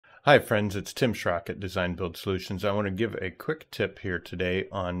Hi friends, it's Tim Schrock at Design Build Solutions. I want to give a quick tip here today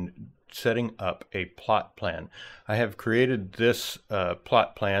on setting up a plot plan. I have created this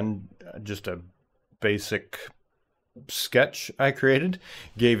plot plan, just a basic sketch I created,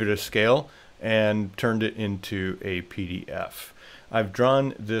 gave it a scale, and turned it into a PDF. I've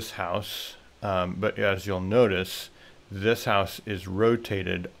drawn this house, but as you'll notice, this house is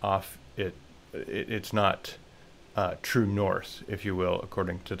rotated off it. It's not true north, if you will,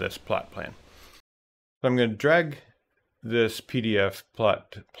 according to this plot plan. So I'm going to drag this PDF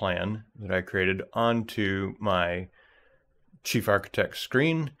plot plan that I created onto my Chief Architect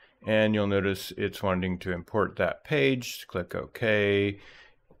screen, and you'll notice it's wanting to import that page. Click OK.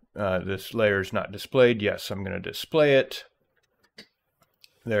 This layer is not displayed. Yes, I'm going to display it.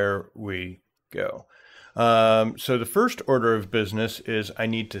 There we go. So the first order of business is I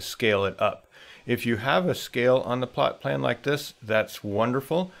need to scale it up. If you have a scale on the plot plan like this, that's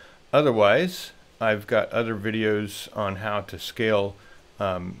wonderful. Otherwise, I've got other videos on how to scale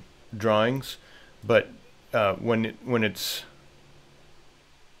drawings, but when it's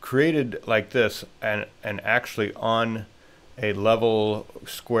created like this and actually on a level,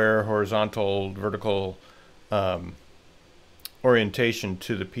 square, horizontal, vertical orientation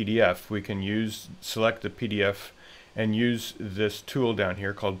to the PDF, we can select the PDF and use this tool down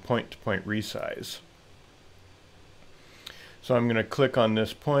here called point-to-point resize. So I'm going to click on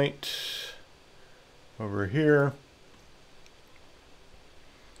this point over here,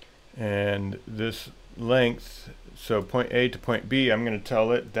 and this length, so point A to point B, I'm going to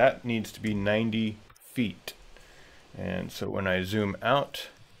tell it that needs to be 90 feet. And so when I zoom out,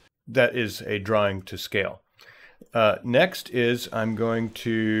 that is a drawing to scale. Next is I'm going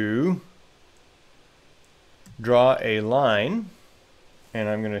to draw a line, and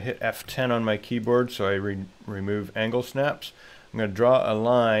I'm going to hit F10 on my keyboard so I remove angle snaps. I'm going to draw a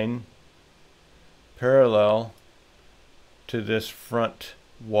line parallel to this front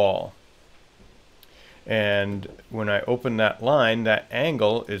wall. And when I open that line, that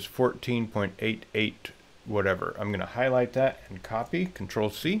angle is 14.88 whatever. I'm going to highlight that and copy,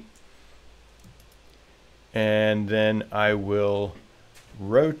 Control C. And then I will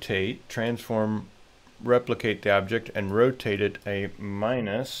rotate, replicate the object and rotate it a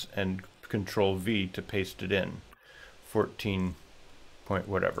minus and Control V to paste it in. 14 point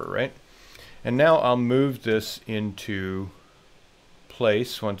whatever, right? And now I'll move this into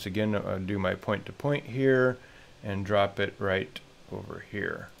place. Once again, I'll do my point to point here and drop it right over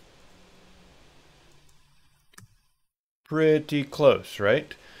here. Pretty close,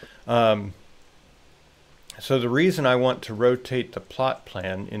 right? So the reason I want to rotate the plot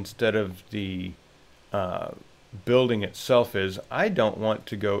plan instead of the building itself is I don't want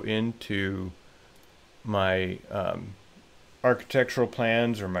to go into my architectural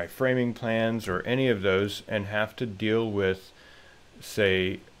plans or my framing plans or any of those and have to deal with,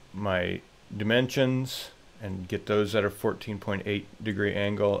 say, my dimensions and get those at a 14.8 degree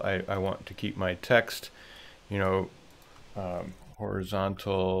angle. I want to keep my text, you know,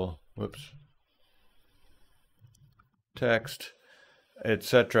 horizontal, text,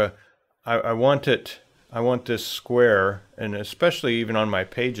 etc. I want this square, and especially even on my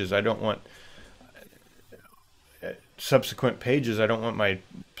pages, I don't want subsequent pages, I don't want my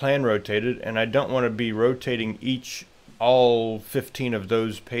plan rotated, and I don't want to be rotating all 15 of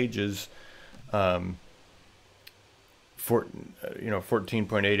those pages for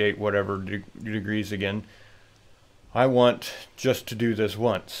 14.88 whatever degrees again. I want just to do this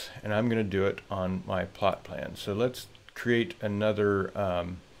once, and I'm going to do it on my plot plan. So let's create another,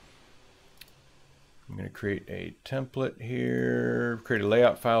 I'm going to create a template here, create a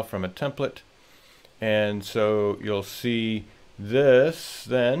layout file from a template. And so you'll see this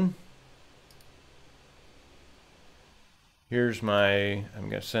then. Here's I'm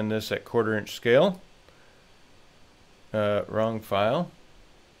going to send this at 1/4 inch scale. Wrong file.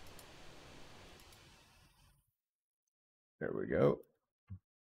 There we go.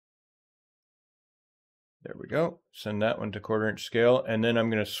 There we go. Send that one to 1/4 inch scale. And then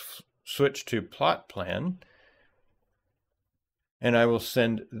I'm going to switch to plot plan. And I will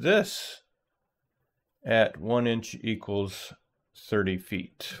send this at 1 inch equals 30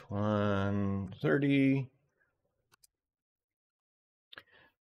 feet. 130.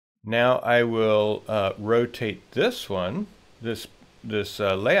 Now I will rotate this one, this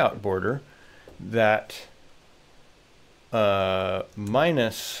layout border, that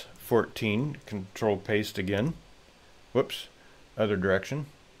minus 14, Control paste again. Whoops, other direction,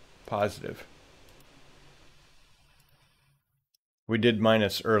 positive. We did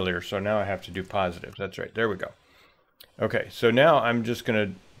minus earlier, so now I have to do positive. That's right, there we go. Okay, so now I'm just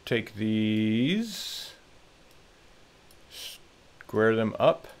going to take these, square them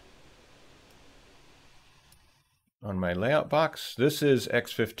up on my layout box. This is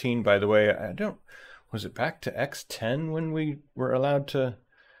X15, by the way. Was it back to X10 when we were allowed to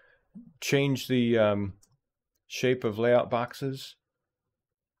change the shape of layout boxes?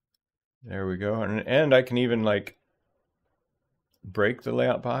 There we go. And I can even like break the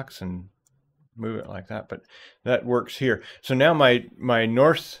layout box and move it like that, but that works here. So now my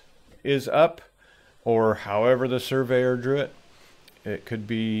north is up, or however the surveyor drew it. It could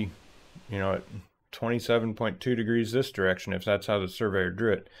be, you know, at 27.2 degrees this direction if that's how the surveyor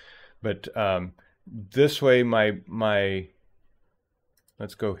drew it. But this way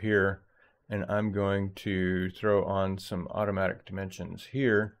let's go here, and I'm going to throw on some automatic dimensions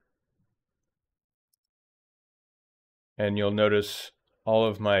here. And you'll notice all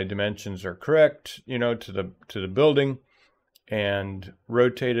of my dimensions are correct, you know, to the building, and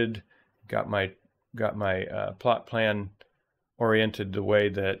rotated. Got my plot plan oriented the way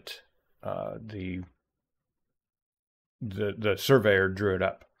that the surveyor drew it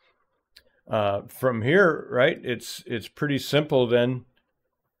up. From here, right, it's pretty simple then.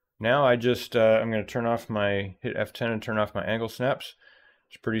 Now I just I'm going to turn off hit F10 and turn off my angle snaps.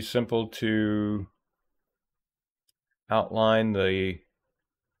 It's pretty simple to outline the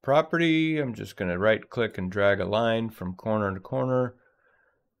property. I'm just going to right click and drag a line from corner to corner,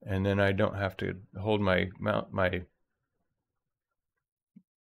 and then I don't have to hold my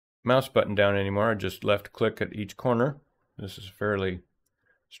mouse button down anymore. I just left click at each corner. This is fairly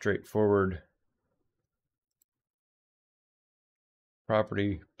straightforward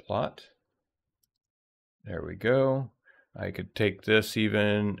property plot. There we go. I could take this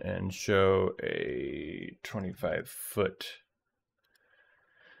even and show a 25-foot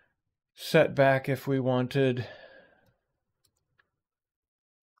setback if we wanted.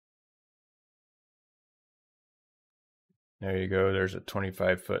 There you go. There's a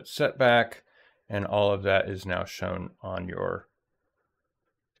 25-foot setback, and all of that is now shown on your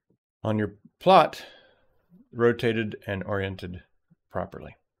plot, rotated and oriented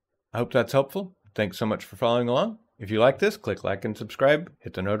properly. I hope that's helpful. Thanks so much for following along. If you like this, click like and subscribe,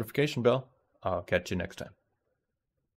 hit the notification bell. I'll catch you next time.